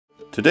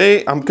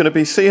Today I'm going to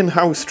be seeing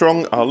how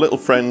strong our little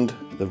friend,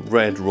 the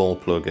red roll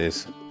plug,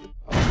 is.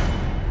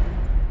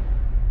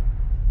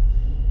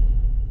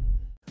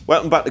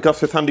 Welcome back to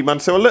Gosforth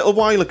Handyman. So a little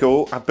while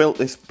ago I built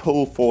this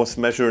pull force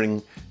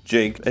measuring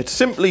jig. It's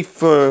simply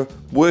for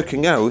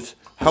working out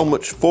how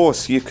much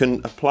force you can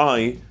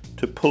apply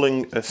to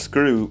pulling a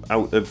screw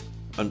out of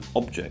an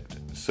object.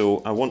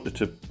 So I wanted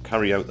to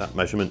carry out that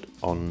measurement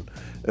on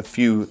a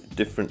few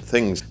different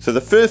things. So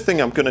the first thing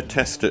I'm going to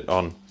test it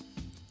on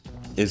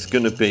is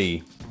going to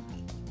be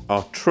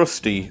our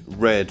trusty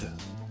red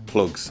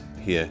plugs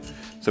here.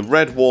 So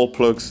red wall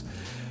plugs,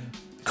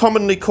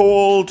 commonly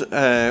called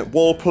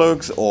wall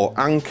plugs or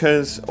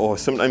anchors, or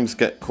sometimes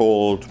get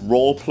called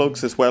roll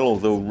plugs as well,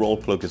 although roll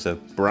plug is a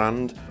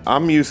brand.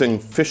 I'm using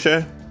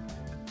Fisher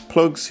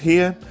plugs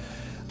here.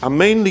 I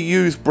mainly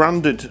use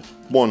branded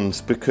ones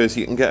because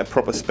you can get a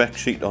proper spec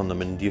sheet on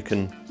them and you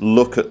can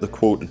look at the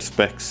quoted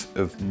specs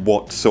of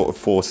what sort of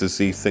forces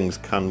these things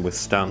can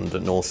withstand,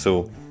 and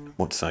also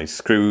what size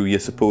screw you're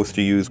supposed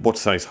to use, what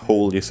size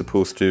hole you're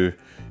supposed to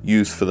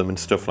use for them and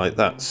stuff like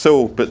that.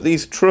 So, but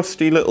these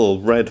trusty little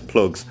red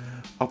plugs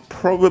are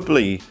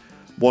probably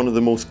one of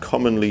the most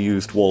commonly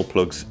used wall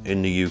plugs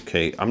in the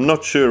UK. I'm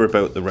not sure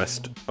about the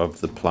rest of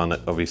the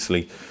planet,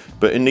 obviously,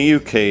 but in the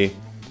UK,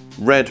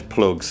 red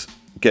plugs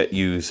get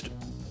used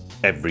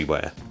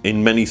everywhere,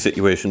 in many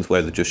situations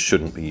where they just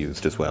shouldn't be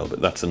used as well,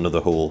 but that's another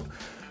whole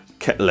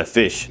kettle of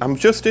fish. I'm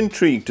just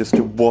intrigued as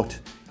to what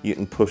you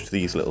can push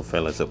these little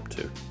fellas up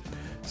to.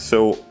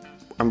 So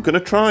I'm going to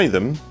try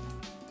them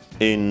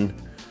in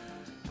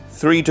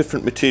 3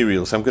 different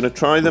materials. I'm going to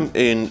try them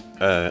in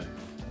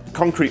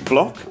concrete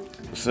block,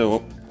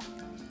 so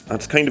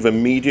that's kind of a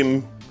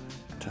medium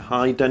to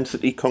high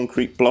density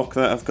concrete block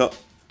that I've got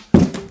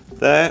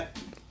there.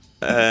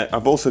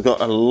 I've also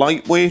got a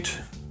lightweight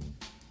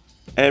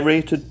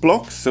aerated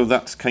block, so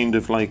that's kind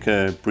of like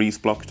a breeze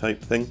block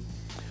type thing,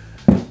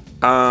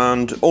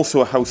 and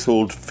also a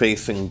household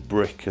facing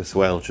brick as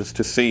well, just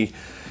to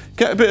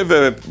get a bit of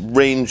a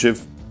range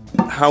of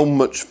how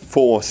much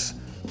force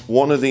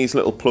one of these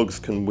little plugs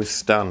can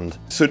withstand.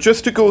 So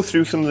just to go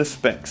through some of the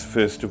specs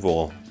first of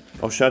all,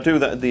 or shall I do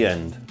that at the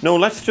end? No,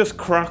 let's just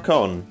crack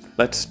on.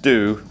 Let's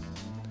do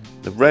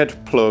the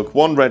red plug,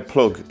 one red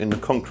plug in the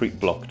concrete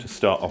block to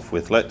start off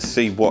with. Let's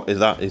see what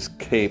that is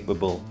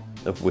capable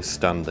of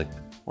withstanding.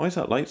 Why is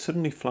that light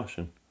suddenly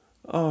flashing?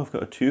 Oh, I've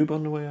got a tube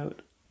on the way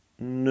out.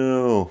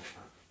 No.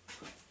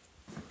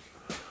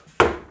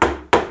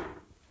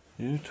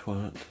 You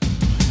twat.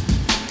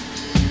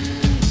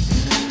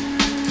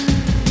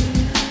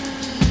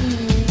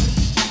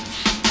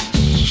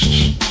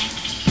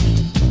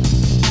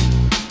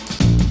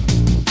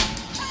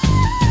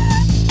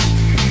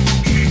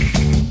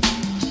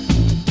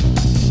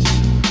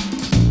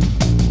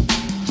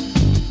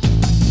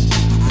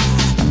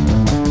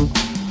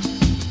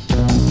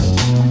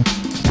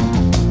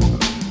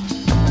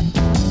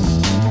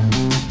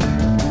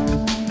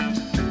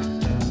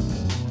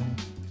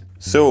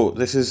 So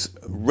this is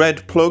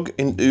red plug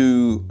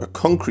into a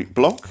concrete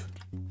block.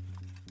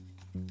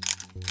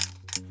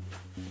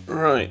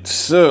 Right,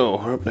 so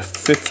we're up to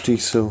 50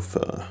 so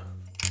far.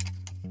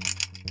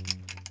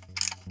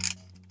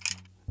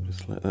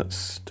 Just let that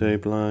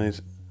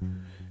stabilize.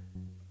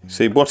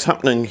 See, what's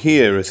happening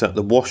here is that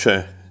the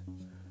washer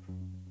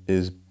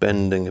is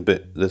bending a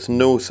bit. There's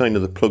no sign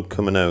of the plug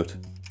coming out.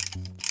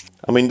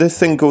 I mean, this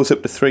thing goes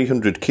up to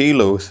 300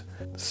 kilos.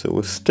 So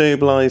we're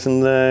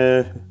stabilizing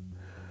there.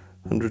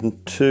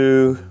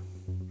 102,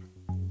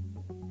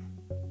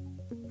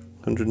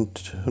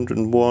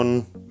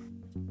 101.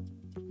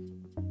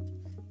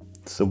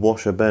 It's the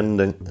washer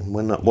bending, and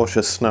when that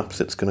washer snaps,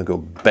 it's going to go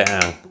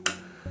bang.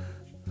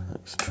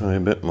 Let's try a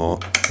bit more.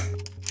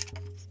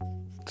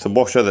 It's the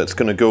washer that's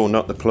going to go,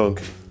 not the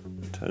plug.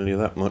 I'll tell you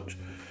that much.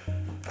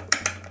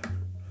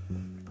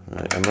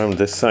 Right, and around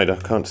this side, I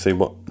can't see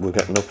what we're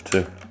getting up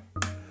to.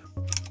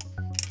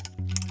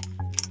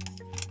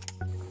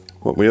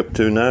 What are we up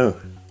to now?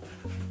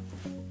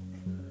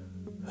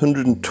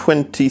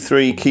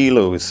 123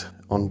 kilos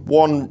on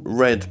one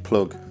red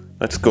plug.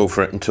 Let's go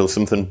for it until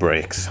something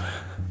breaks.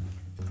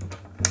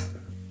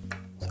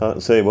 It's hard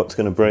to say what's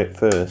going to break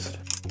first.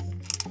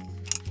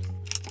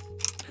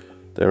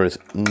 There is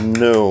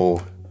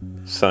no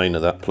sign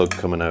of that plug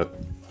coming out.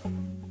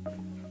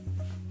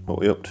 What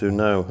are we up to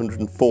now?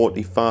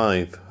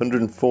 145,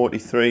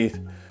 143.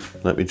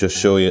 Let me just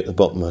show you at the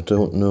bottom. I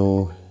don't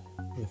know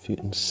if you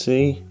can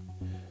see.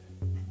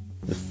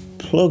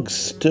 Plug's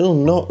still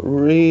not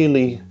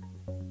really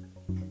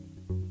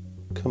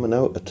coming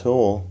out at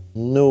all.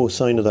 No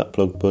sign of that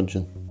plug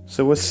budging.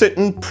 So we're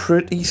sitting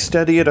pretty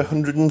steady at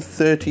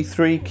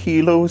 133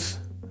 kilos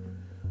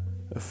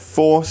of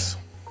force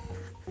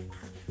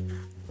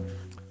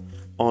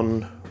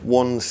on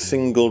one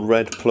single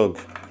red plug.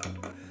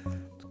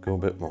 Let's go a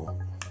bit more.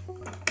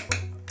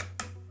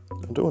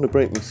 I don't want to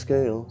break my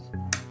scales.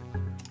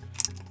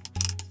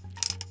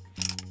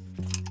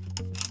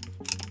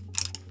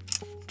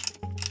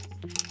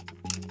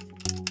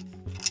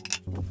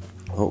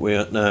 What are we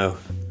at now?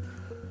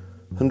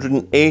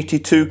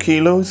 182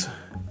 kilos.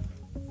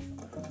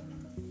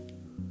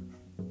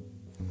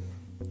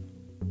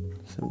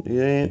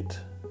 58.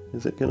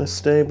 Is it going to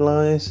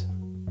stabilize?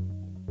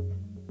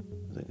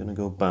 Is it going to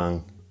go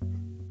bang?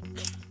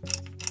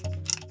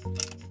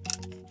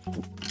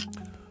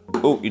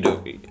 Okie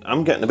dokie.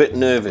 I'm getting a bit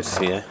nervous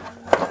here.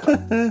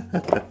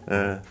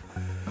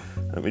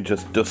 Let me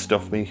just dust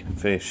off my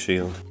face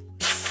shield.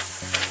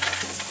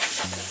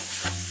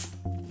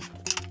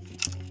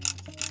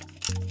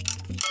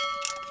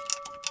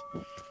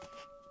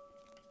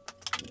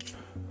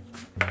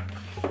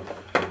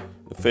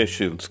 The face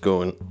shield's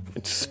going.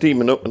 It's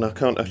steaming up and I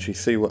can't actually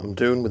see what I'm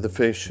doing with the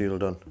face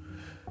shield on.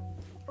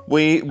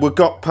 We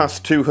got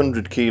past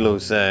 200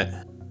 kilos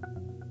there.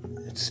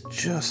 It's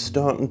just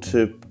starting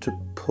to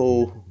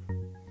pull,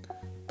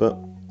 but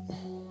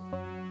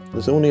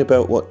there's only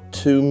about, what,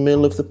 2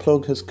 mil of the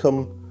plug has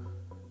come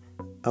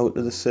out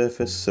of the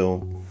surface,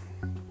 so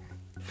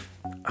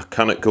I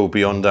cannot go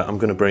beyond that. I'm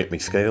going to break my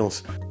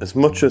scales. As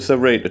much as I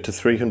rate it to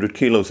 300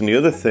 kilos, and the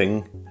other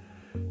thing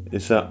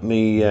is that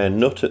my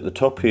nut at the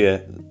top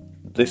here,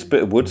 this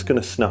bit of wood's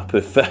going to snap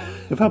if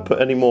I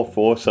put any more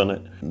force on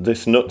it.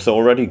 This nut's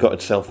already got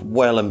itself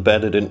well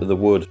embedded into the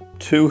wood.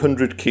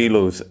 200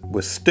 kilos.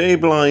 We're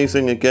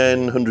stabilising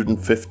again,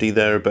 150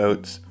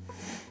 thereabouts.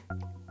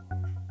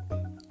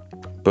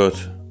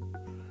 But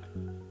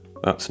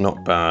that's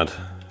not bad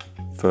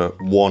for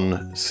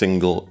one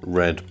single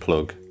red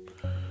plug.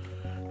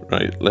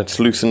 Right,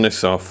 let's loosen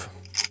this off.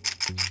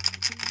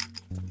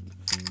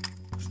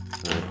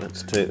 Right,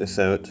 let's take this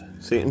out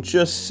so you can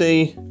just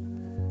see.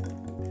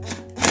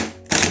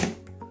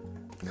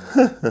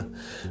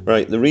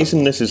 Right, the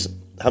reason this is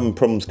having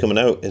problems coming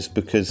out is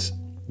because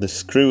the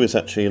screw is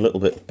actually a little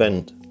bit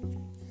bent.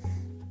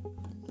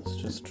 Let's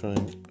just try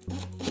and...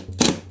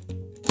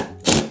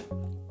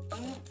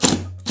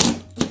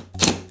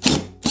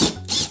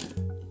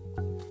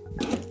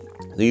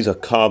 These are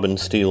carbon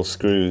steel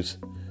screws.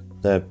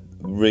 They're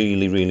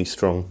really, really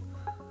strong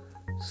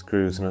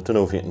screws, and I don't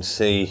know if you can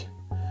see,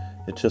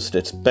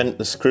 it's bent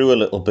the screw a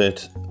little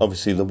bit.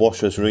 Obviously the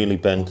washer's really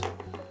bent.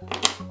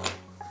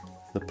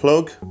 The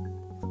plug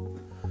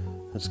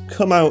has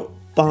come out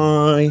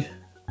by,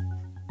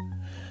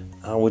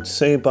 I would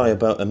say, by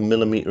about 1.5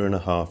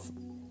 millimeters.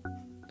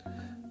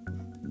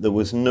 There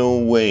was no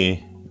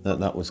way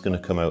that was going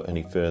to come out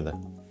any further.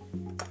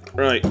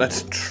 Right,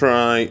 let's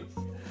try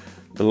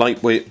the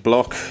lightweight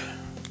block.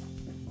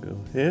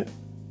 Go here.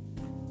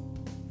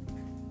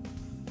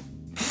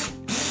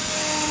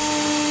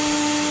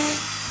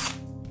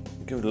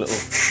 Give it a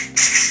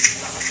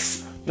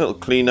little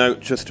clean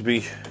out just to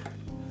be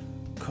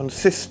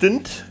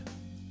consistent.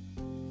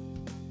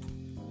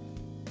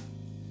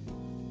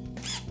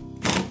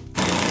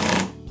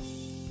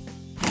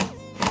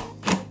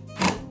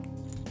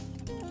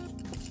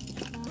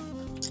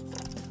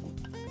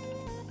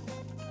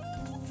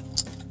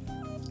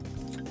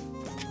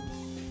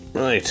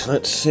 Right,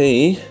 let's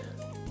see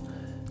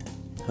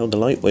how the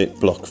lightweight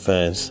block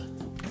fares.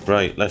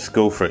 Right, let's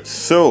go for it.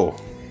 So,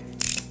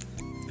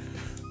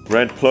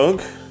 red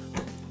plug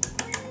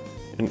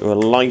into a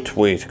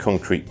lightweight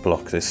concrete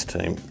block this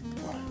time.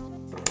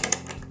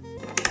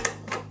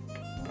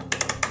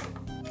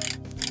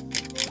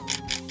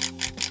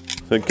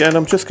 So again,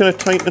 I'm just going to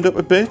tighten it up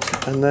a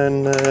bit, and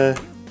then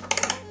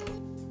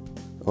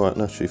oh, I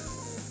can actually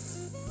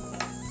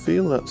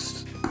feel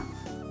that's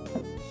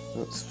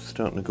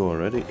starting to go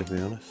already, to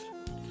be honest.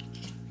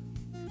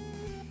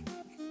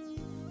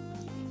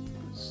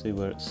 Let's see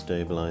where it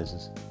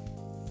stabilizes.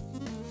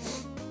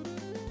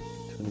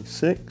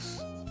 26.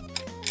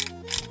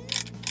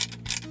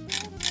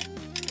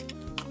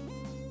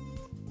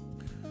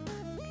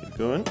 Keep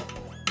going.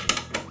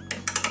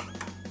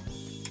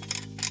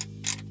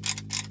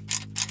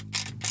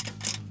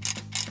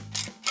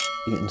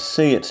 You can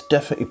see it's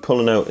definitely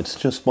pulling out. It's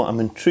just what I'm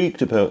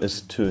intrigued about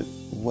as to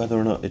whether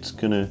or not it's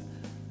going to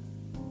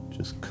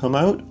just come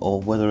out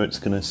or whether it's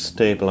going to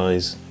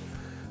stabilize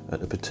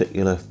at a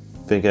particular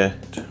figure.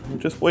 I'll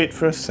just wait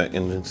for a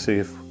second and see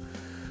if,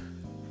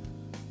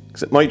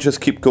 because it might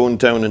just keep going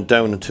down and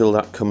down until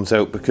that comes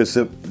out, because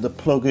the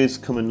plug is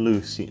coming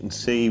loose. You can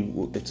see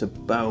it's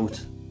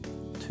about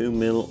 2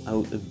 mil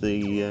out of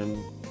the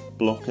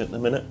block at the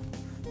minute.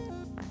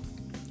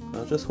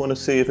 I just want to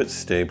see if it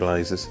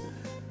stabilizes.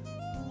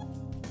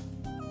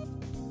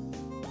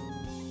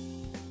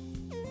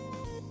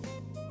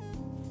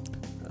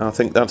 I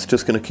think that's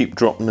just going to keep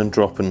dropping and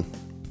dropping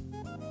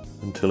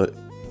until it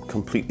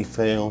completely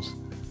fails.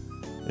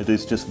 It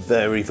is just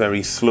very,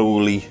 very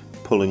slowly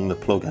pulling the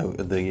plug out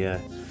of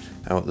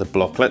the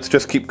block. Let's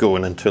just keep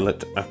going until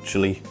it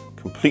actually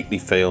completely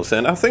fails.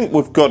 And I think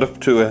we've got up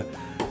to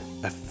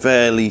a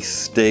fairly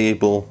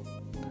stable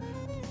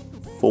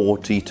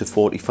 40 to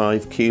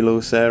 45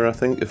 kilos there, I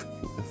think, of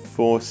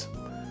force.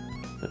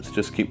 Let's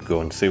just keep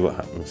going, see what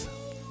happens.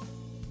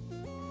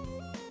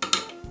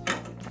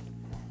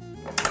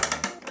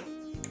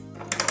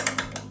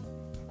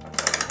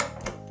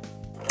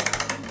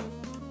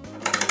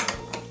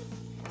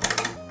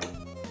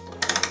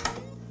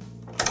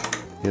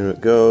 Here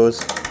it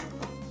goes.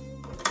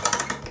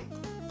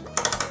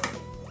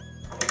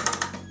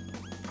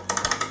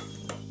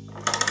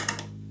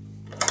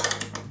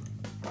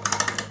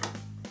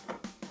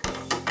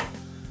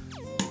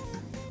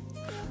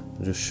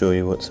 just show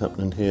you what's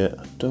happening here.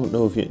 I don't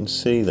know if you can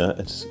see that.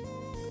 It's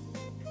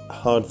a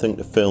hard thing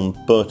to film,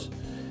 but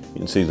you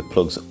can see the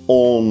plug's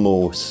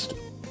almost,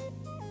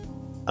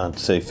 I'd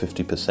say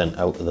 50%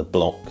 out of the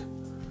block.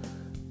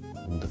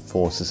 And the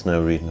force is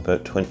now reading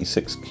about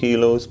 26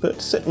 kilos, but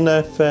it's sitting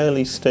there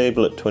fairly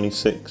stable at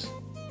 26.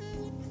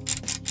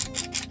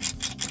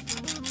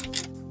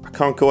 I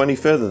can't go any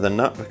further than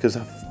that because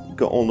I've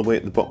got all the way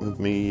at the bottom of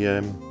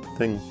my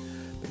thing.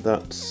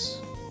 Let's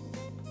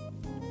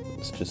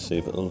just see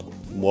if it'll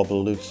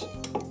wobble loose.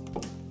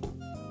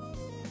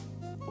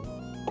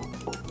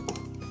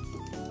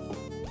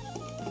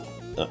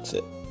 That's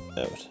it,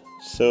 out.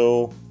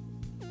 So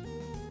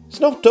it's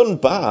not done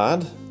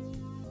bad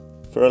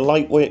for a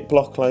lightweight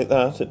block like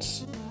that.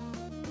 It's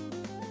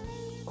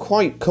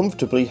quite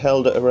comfortably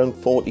held at around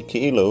 40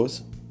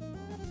 kilos.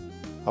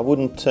 I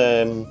wouldn't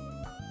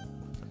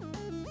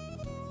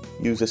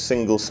use a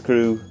single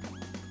screw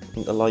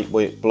in a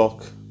lightweight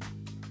block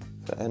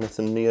for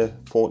anything near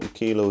 40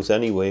 kilos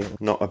anyway.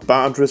 Not a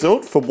bad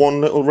result for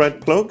one little red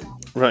plug.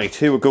 Right,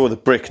 here we go with the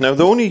brick. Now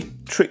the only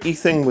tricky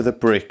thing with a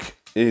brick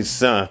is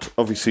that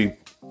obviously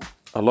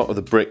a lot of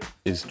the brick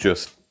is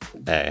just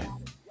air.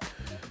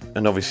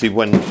 And obviously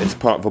when it's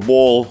part of a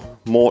wall,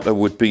 mortar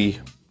would be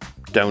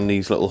down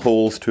these little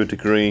holes to a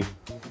degree,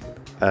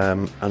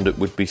 and it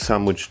would be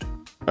sandwiched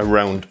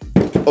around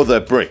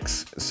other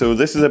bricks. So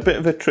this is a bit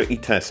of a tricky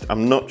test.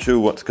 I'm not sure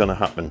what's going to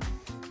happen.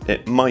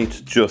 It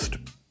might just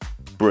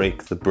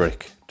break the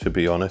brick, to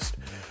be honest.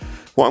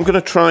 What I'm going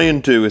to try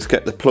and do is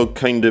get the plug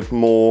kind of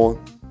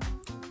more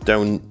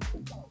down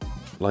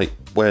like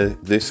where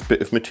this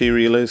bit of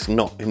material is,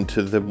 not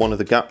into one of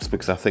the gaps,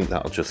 because I think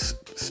that'll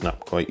just snap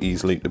quite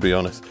easily, to be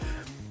honest.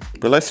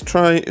 But let's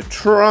try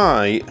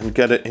and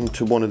get it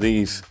into one of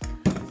these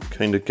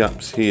kind of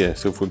gaps here.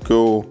 So if we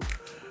go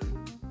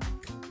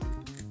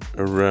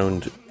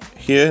around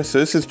here, so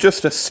this is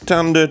just a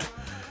standard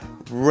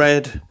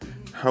red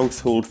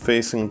household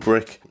facing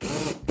brick.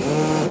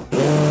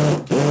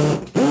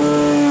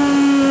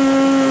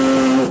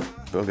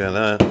 Bugger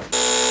that.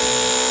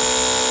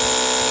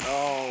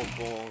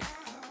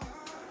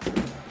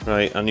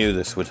 Right, I knew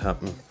this would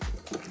happen.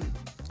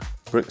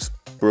 Bricks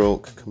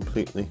broke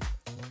completely.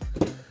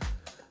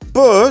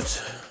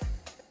 But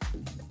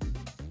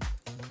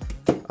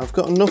I've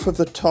got enough of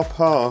the top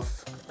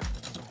half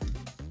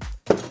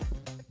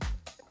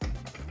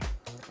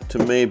to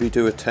maybe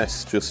do a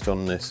test just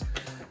on this.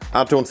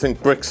 I don't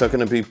think bricks are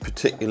going to be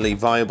particularly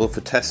viable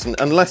for testing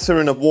unless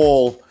they're in a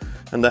wall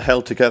and they're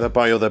held together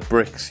by other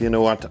bricks. You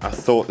know, I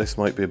thought this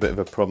might be a bit of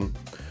a problem.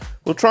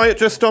 We'll try it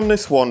just on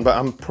this one, but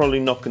I'm probably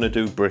not going to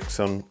do bricks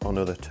on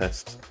other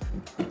tests.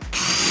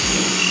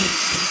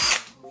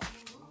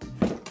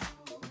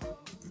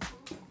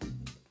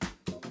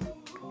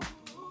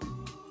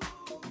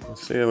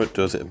 Let's see how it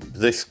does it.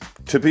 This,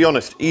 to be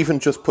honest, even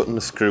just putting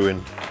the screw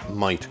in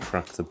might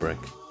crack the brick.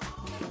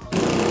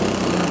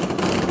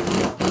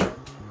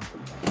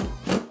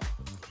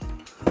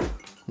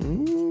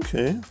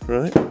 Okay,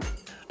 right.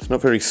 It's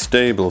not very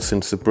stable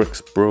since the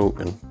brick's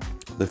broken.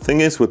 The thing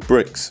is with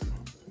bricks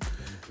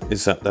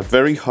is that they're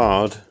very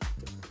hard,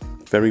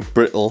 very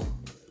brittle,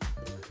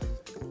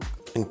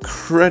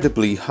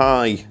 incredibly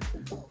high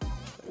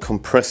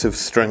compressive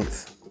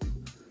strength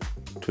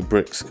to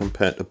bricks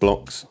compared to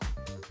blocks.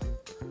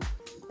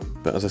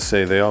 But as I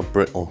say, they are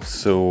brittle,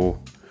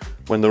 so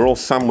when they're all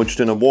sandwiched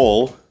in a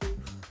wall,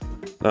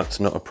 that's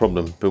not a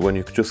problem. But when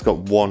you've just got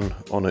one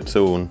on its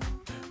own,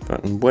 if I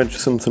can wedge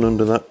something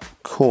under that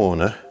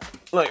corner,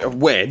 like a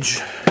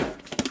wedge,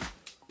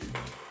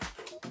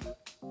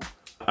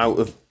 out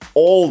of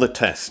all the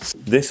tests,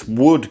 this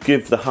would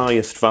give the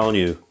highest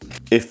value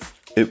if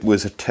it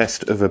was a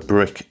test of a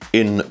brick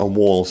in a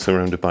wall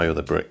surrounded by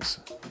other bricks.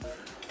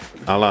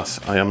 Alas,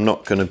 I am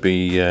not going to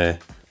be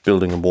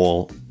building a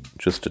wall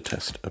just to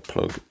test a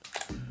plug.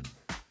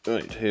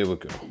 Right, here we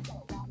go.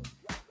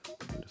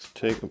 Just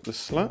take up the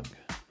slack.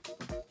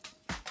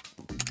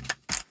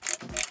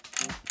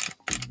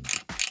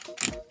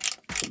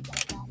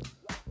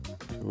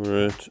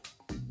 We're at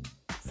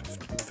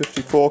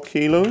 54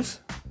 kilos.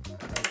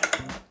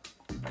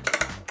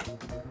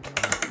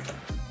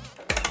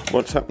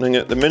 What's happening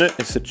at the minute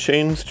is the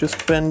chain's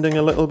just bending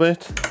a little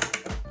bit.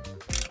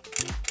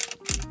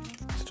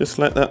 Let's just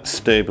let that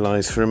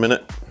stabilize for a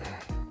minute.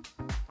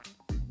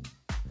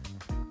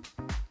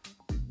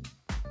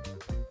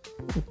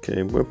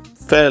 Okay, we're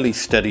fairly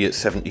steady at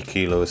 70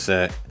 kilos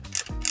there.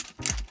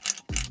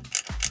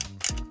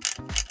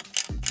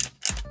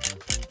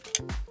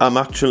 I'm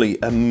actually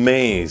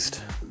amazed.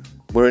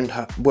 We're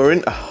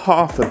into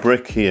half a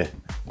brick here.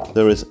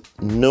 There is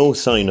no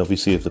sign,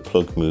 obviously, of the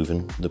plug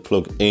moving. The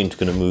plug ain't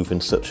going to move in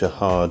such a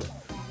hard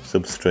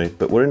substrate,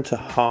 but we're into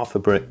half a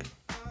brick.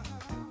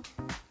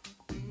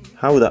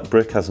 How that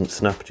brick hasn't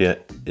snapped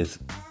yet is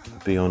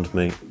beyond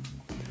me.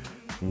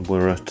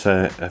 We're at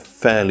a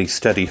fairly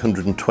steady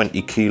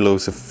 120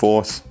 kilos of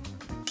force.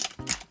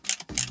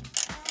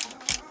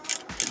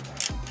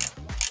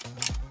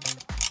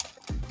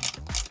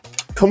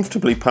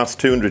 Comfortably past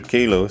 200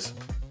 kilos.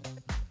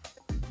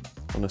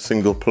 on a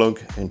single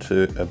plug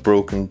into a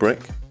broken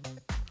brick.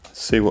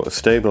 See what will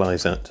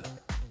stabilise at.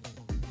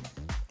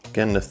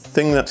 Again, the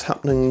thing that's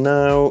happening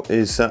now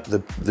is that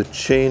the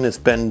chain is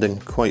bending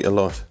quite a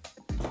lot.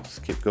 Let's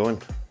keep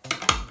going.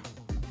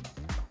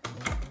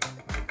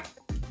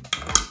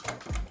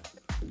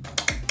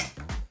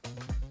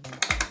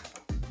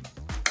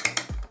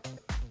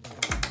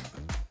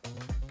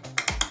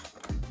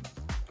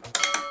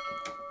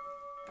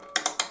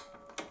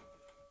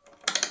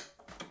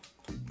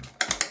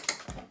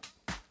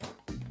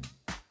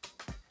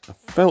 I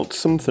felt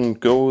something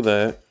go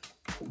there.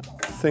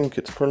 I think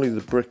it's probably the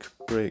brick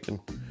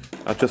breaking.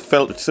 I just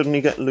felt it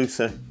suddenly get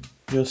looser.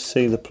 Just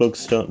see the plug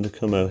starting to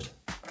come out.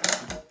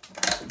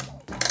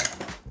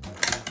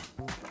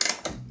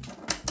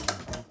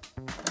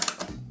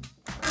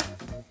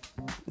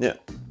 Yeah,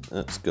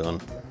 that's gone.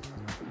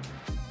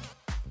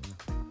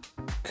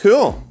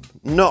 Cool.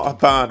 Not a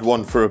bad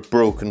one for a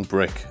broken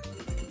brick.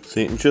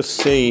 So you can just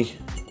see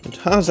it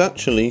has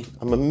actually,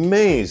 I'm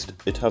amazed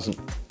it hasn't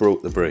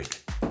broke the brick.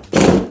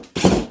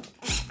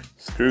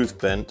 Screws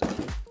bent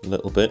a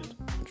little bit,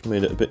 which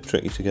made it a bit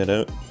tricky to get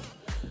out.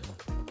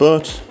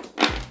 But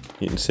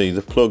you can see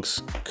the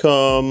plugs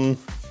come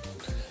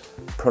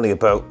probably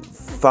about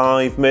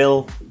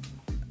 5mm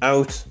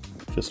out.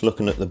 Just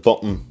looking at the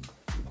bottom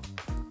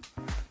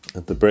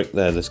of the brick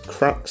there, there's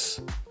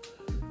cracks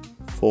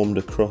formed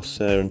across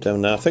there and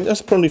down there. I think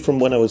that's probably from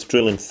when I was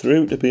drilling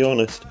through, to be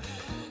honest.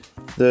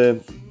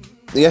 The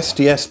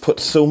SDS put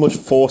so much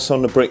force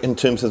on the brick in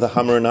terms of the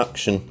hammering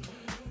action.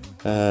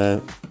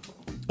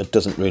 It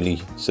doesn't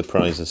really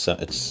surprise us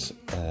that it's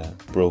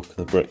broke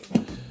the brick.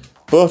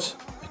 But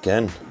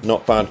again,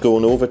 not bad,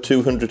 going over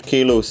 200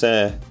 kilos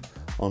there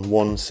on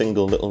one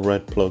single little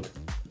red plug.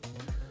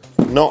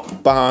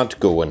 Not bad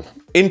going.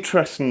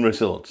 Interesting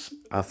results,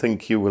 I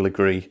think you will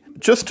agree.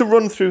 Just to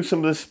run through some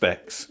of the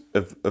specs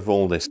of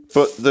all this.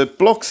 But the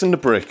blocks in the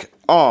brick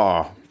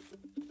are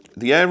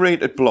the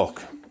aerated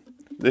block.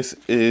 This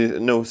is,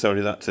 no,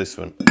 sorry, that's this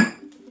one.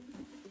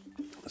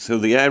 So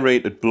the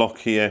aerated block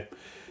here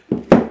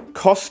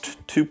cost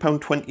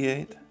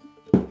 £2.28.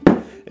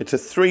 It's a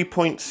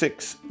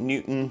 3.6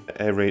 Newton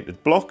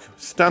aerated block,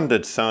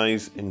 standard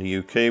size in the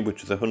UK,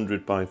 which is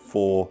 100 by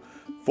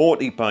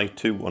 440 by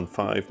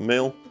 215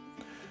 mil.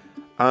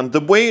 And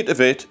the weight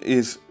of it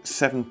is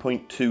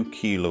 7.2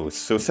 kilos.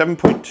 So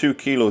 7.2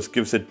 kilos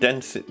gives a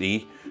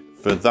density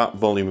for that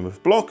volume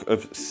of block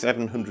of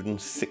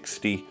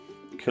 760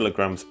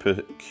 kilograms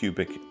per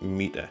cubic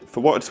meter.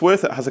 For what it's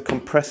worth, it has a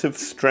compressive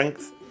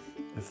strength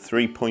of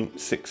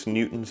 3.6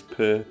 newtons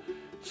per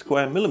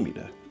square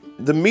millimeter.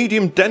 The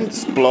medium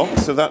dense block,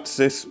 so that's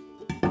this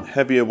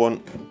heavier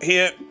one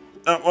here,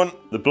 that one,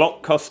 the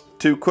block cost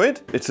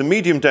 £2. It's a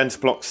medium dense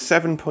block,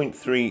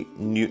 7.3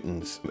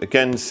 newtons.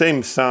 Again,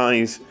 same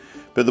size,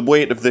 but the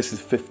weight of this is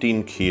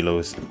 15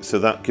 kilos, so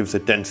that gives a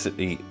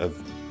density of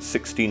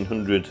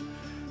 1600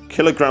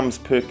 kilograms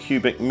per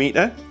cubic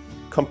meter.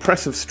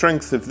 Compressive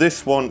strength of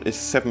this one is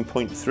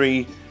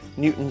 7.3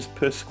 newtons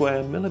per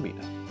square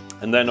millimeter.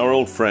 And then our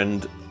old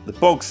friend, the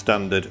bog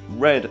standard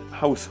red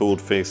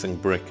household facing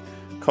brick,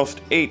 cost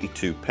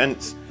 82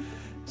 pence.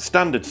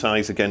 Standard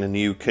size again in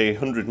the UK,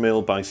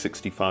 100mm by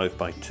 65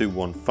 by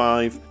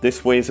 215.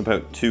 This weighs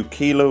about 2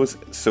 kilos,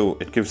 so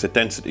it gives a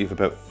density of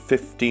about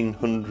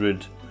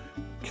 1500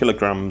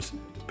 kilograms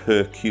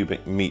per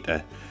cubic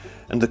meter.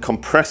 And the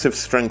compressive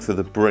strength of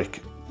the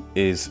brick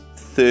is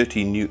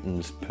 30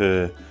 newtons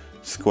per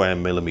square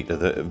millimeter.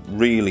 The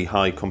really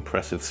high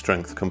compressive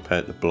strength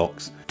compared to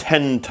blocks.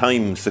 10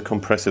 times the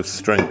compressive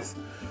strength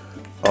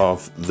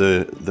of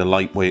the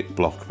lightweight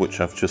block,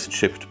 which I've just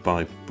chipped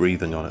by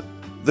breathing on it.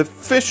 The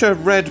Fisher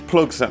red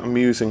plugs that I'm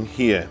using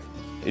here,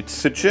 it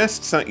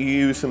suggests that you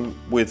use them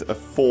with a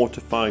 4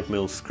 to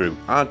 5mm screw.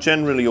 I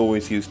generally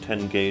always use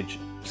 10 gauge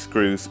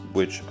screws,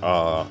 which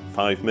are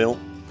 5mm.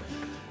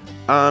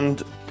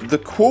 And the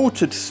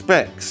quoted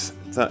specs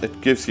that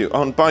it gives you,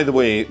 and by the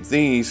way,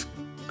 these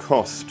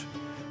cost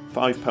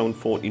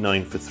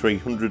 £5.49 for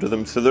 300 of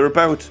them, so they're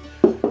about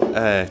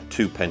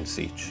 2 pence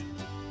each.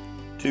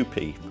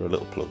 2p for a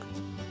little plug.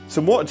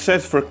 So what it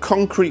says for a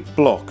concrete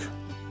block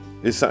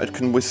is that it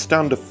can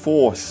withstand a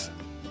force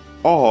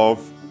of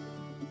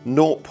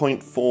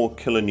 0.4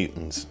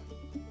 kilonewtons.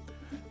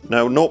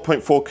 Now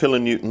 0.4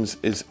 kilonewtons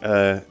is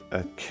a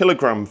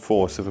kilogram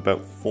force of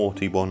about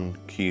 41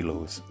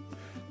 kilos.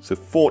 So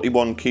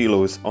 41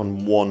 kilos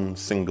on one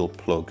single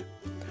plug.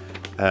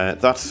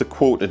 That's the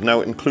quoted.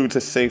 Now it includes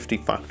a safety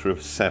factor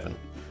of 7.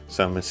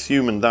 So I'm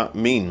assuming that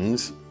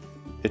means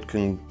it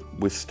can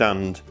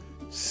withstand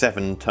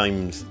 7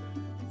 times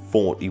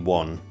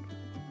 41,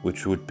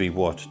 which would be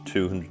what,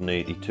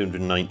 280,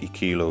 290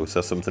 kilos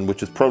or something,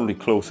 which is probably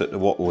closer to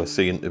what we're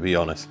seeing, to be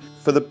honest.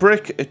 For the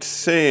brick, it's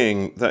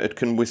saying that it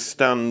can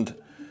withstand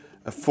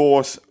a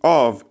force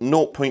of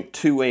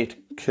 0.28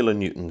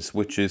 kilonewtons,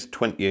 which is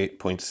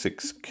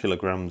 28.6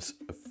 kilograms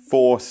of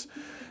force.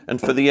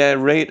 And for the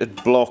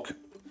aerated block,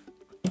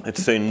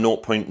 it's saying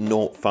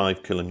 0.05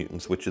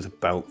 kilonewtons, which is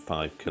about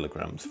 5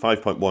 kilograms,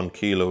 5.1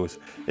 kilos.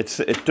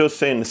 It does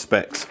say in the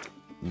specs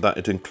that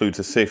it includes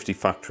a safety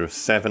factor of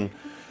 7.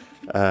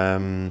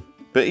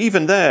 But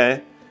even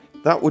there,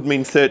 that would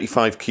mean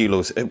 35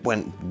 kilos. It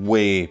went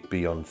way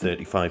beyond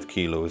 35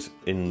 kilos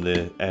in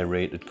the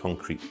aerated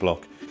concrete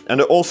block. And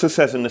it also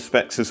says in the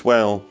specs as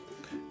well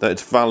that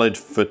it's valid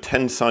for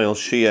tensile,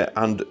 shear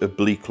and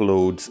oblique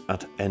loads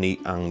at any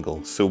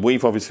angle. So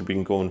we've obviously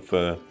been going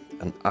for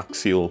an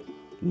axial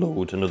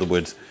load. In other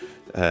words,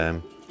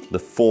 the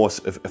force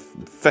of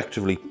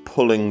effectively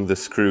pulling the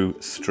screw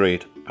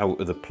straight out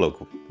of the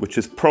plug, which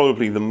is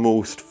probably the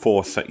most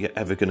force that you're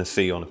ever going to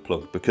see on a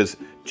plug, because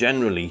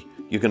generally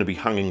you're going to be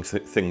hanging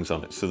things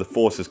on it. So the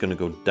force is going to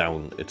go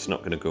down. It's not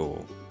going to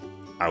go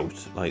out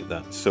like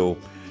that. So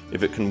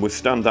if it can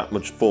withstand that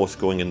much force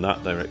going in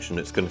that direction,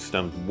 it's going to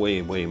stand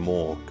way, way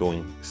more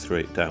going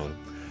straight down,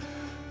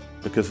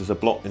 because there's a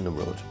block in the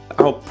road.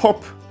 I'll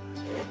pop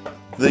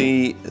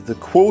the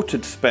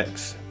quoted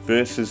specs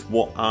versus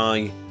what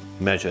I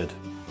measured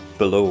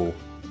below.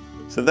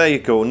 So there you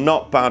go,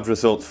 not bad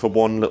results for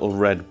one little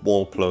red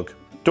wall plug.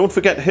 Don't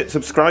forget to hit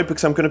subscribe,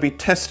 because I'm going to be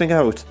testing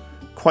out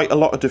quite a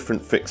lot of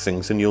different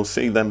fixings, and you'll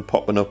see them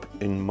popping up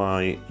in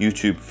my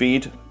YouTube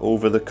feed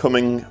over the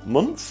coming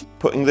months.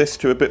 Putting this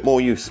to a bit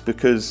more use,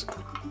 because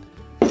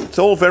it's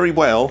all very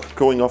well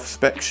going off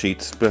spec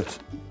sheets, but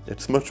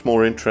it's much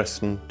more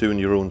interesting doing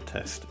your own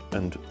test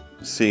and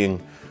seeing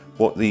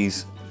what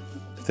these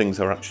things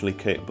are actually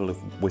capable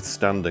of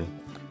withstanding.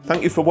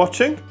 Thank you for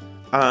watching,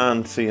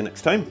 and see you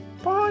next time.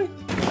 Bye!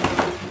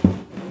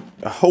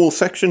 A whole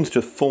section's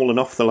just fallen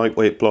off the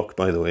lightweight block,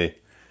 by the way.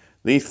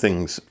 These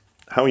things,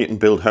 how you can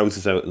build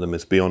houses out of them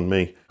is beyond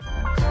me.